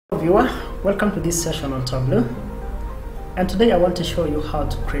Viewer, welcome to this session on Tableau, and today I want to show you how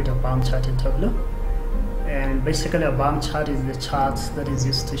to create a bar chart in Tableau. And basically a bar chart is the chart that is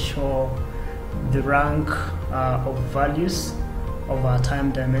used to show the rank of values of a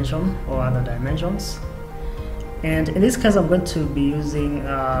time dimension or other dimensions. And in this case I'm going to be using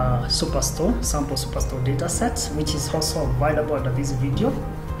Superstore, sample Superstore dataset, which is also available under this video,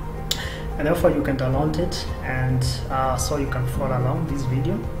 and therefore you can download it and so you can follow along this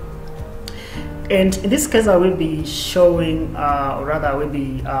video. And in this case I will be showing, or rather I will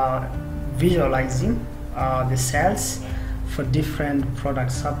be visualizing the sales for different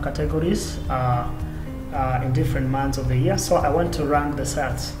product subcategories in different months of the year. So I want to rank the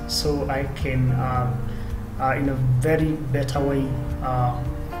sales so I can in a very better way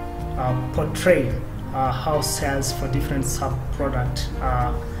portray how sales for different sub-product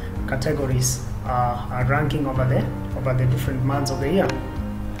categories are ranking over the different months of the year.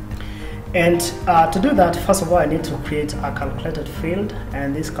 And to do that, first of all, I need to create a calculated field,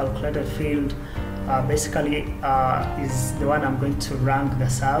 and this calculated field basically is the one I'm going to rank the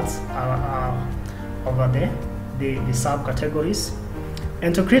sales over the subcategories.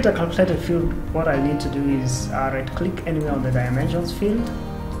 And to create a calculated field, what I need to do is right click anywhere on the dimensions field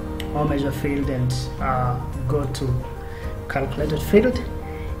or measure field and go to calculated field,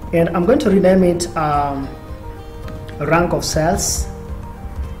 and I'm going to rename it rank of sales.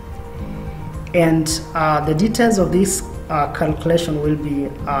 And the details of this calculation will be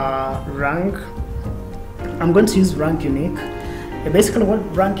rank. I'm going to use rank unique. And basically what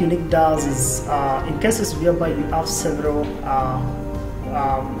rank unique does is in cases whereby you have several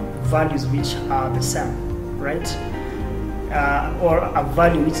values which are the same, right? Or a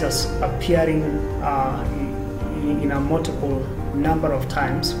value which is appearing in a multiple number of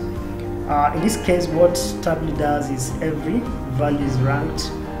times. In this case, what Tableau does is every value is ranked.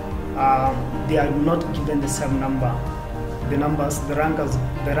 They are not given the same number. The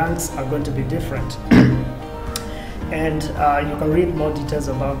ranks are going to be different. And you can read more details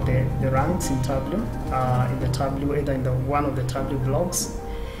about the ranks in Tableau, either in one of the Tableau blogs.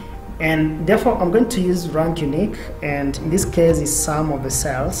 And therefore, I'm going to use rank unique, and in this case, is sum of the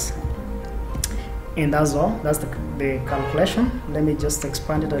cells. And that's all. That's the calculation. Let me just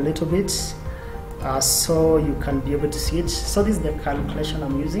expand it a little bit so you can be able to see it. So this is the calculation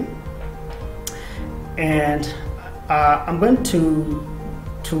I'm using, and I'm going to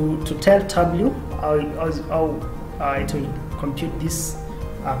tell Tableau how it will compute this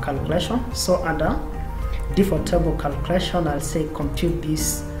calculation. So under default table calculation, I'll say compute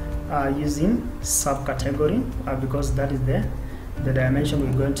this using subcategory because that is the dimension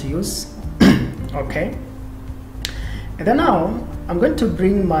we're going to use. Okay, and then now I'm going to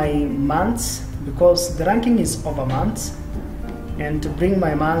bring my months, because the ranking is over months, and to bring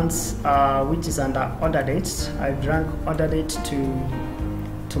my months which is under order dates, I drag order date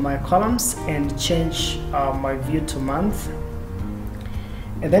to my columns and change my view to month.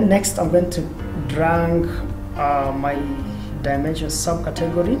 And then next I'm going to drag my dimension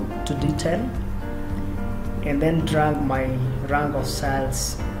subcategory to detail, and then drag my rank of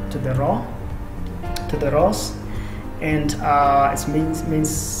sales to the rows, and it means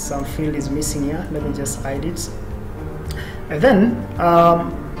some field is missing here. Let me just hide it. And then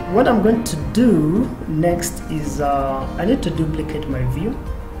what I'm going to do next is I need to duplicate my view,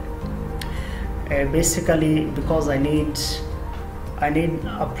 basically because I need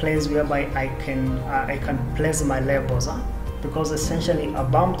a place whereby I can place my labels, because essentially a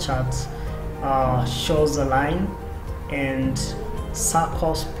bar chart shows a line and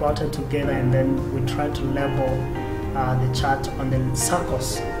circles plotted together, and then we try to label the chart on the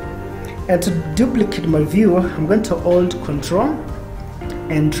circles. And to duplicate my view, I'm going to hold Control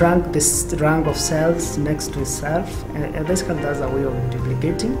and drag this rank of cells next to itself, and basically that's a way of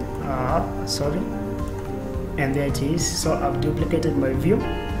duplicating. And there it is. So I've duplicated my view,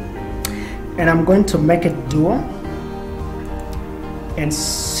 and I'm going to make it dual and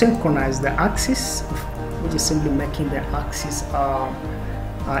synchronize the axis, which is simply making the axis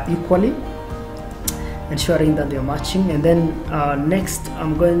equally, ensuring that they're matching. And then next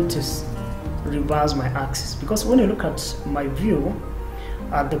I'm going to reverse my axis, because when you look at my view,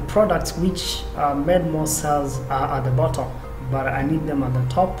 the products which made more sales are at the bottom, but I need them at the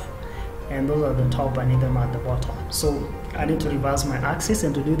top, and those are the top, I need them at the bottom. So I need to reverse my axis,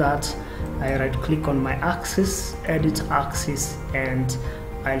 and to do that I right click on my axis, edit axis, and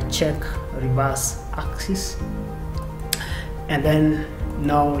I'll check reverse axis. And then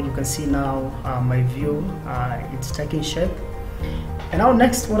now you can see now my view, it's taking shape. And now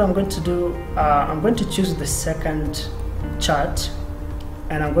next what I'm going to do, I'm going to choose the second chart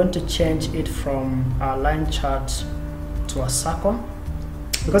and I'm going to change it from a line chart to a circle,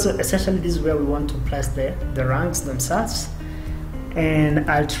 because essentially this is where we want to place the ranks themselves. And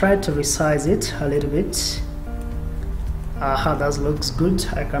I'll try to resize it a little bit. How that looks good.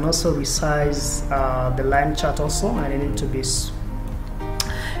 I can also resize the line chart also, and I need to be,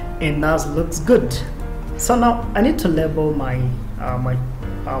 and that looks good. So now I need to label my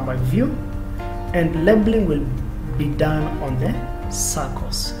my view, and labeling will be done on the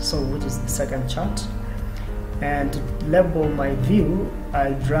circles, so which is the second chart. And to label my view,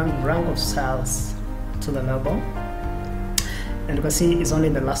 I drag rank of cells to the label, and you can see it's only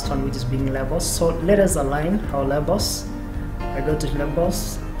the last one which is being labeled. So let us align our labels. I go to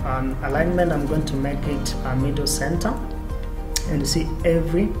labels and alignment. I'm going to make it a middle center, and you see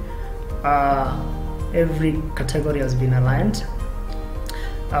every category has been aligned,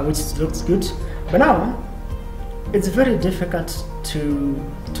 which looks good. But now it's very difficult to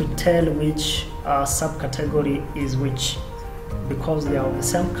tell which subcategory is which, because they are of the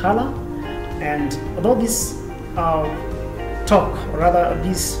same color. And although this talk, or rather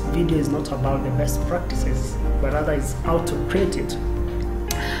this video, is not about the best practices, but rather is how to create it,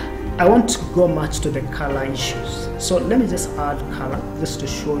 I want to go much to the color issues. So let me just add color just to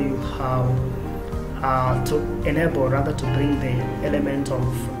show you how to enable, rather to bring the element of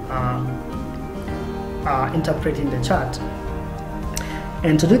interpreting the chart.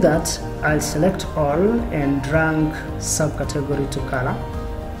 And to do that, I'll select all and drag subcategory to color.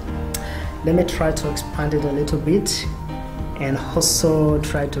 Let me try to expand it a little bit, and also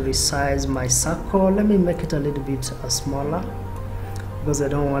try to resize my circle. Let me make it a little bit smaller, because I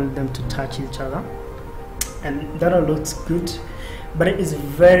don't want them to touch each other. And that all looks good, but it is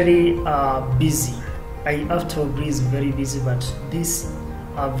very busy. I have to agree, it's very busy, but this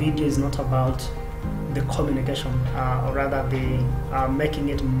video is not about the communication, or rather the making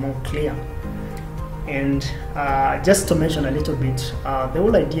it more clear. And just to mention a little bit, the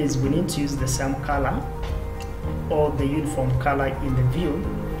whole idea is we need to use the same color or the uniform color in the view,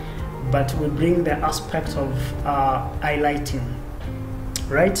 but we bring the aspect of highlighting,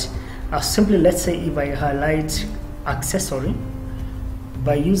 right? Simply, let's say if I highlight accessory,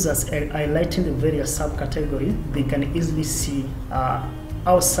 by users highlighting the various subcategories, they can easily see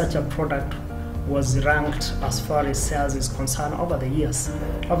how such a product was ranked as far as sales is concerned over the years,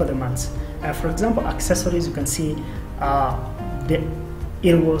 over the months. For example, accessories, you can see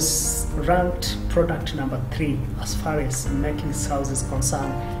it was ranked product number 3 as far as making sales is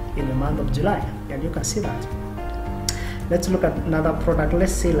concerned in the month of July, and you can see that. Let's look at another product.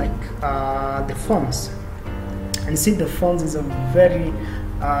 Let's say like the phones, and see the phones is a very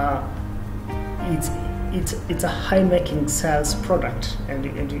it's a high making sales product, and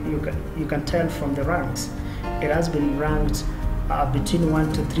you can tell from the ranks. It has been ranked between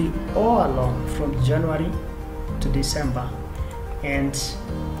 1 to 3 all along from January to December. And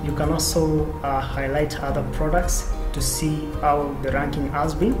you can also highlight other products to see how the ranking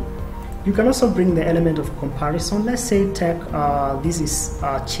has been. You can also bring the element of comparison. Let's say take this is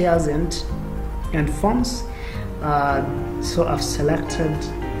chairs and phones. So I've selected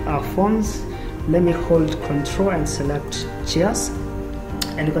phones. Let me hold Control and select chairs,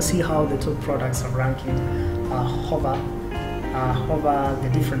 and you can see how the two products are ranking over the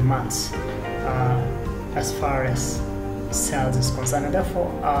different months as far as sales is concerned. And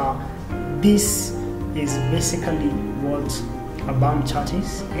therefore this is basically what a BAM chart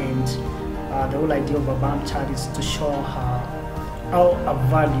is, and the whole idea of a BAM chart is to show how a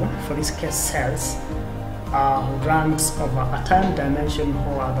value, for this case sales, ranks over a time dimension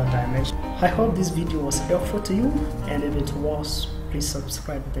or other dimension. I hope this video was helpful to you, and if it was, please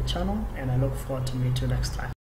subscribe to the channel, and I look forward to meet you next time.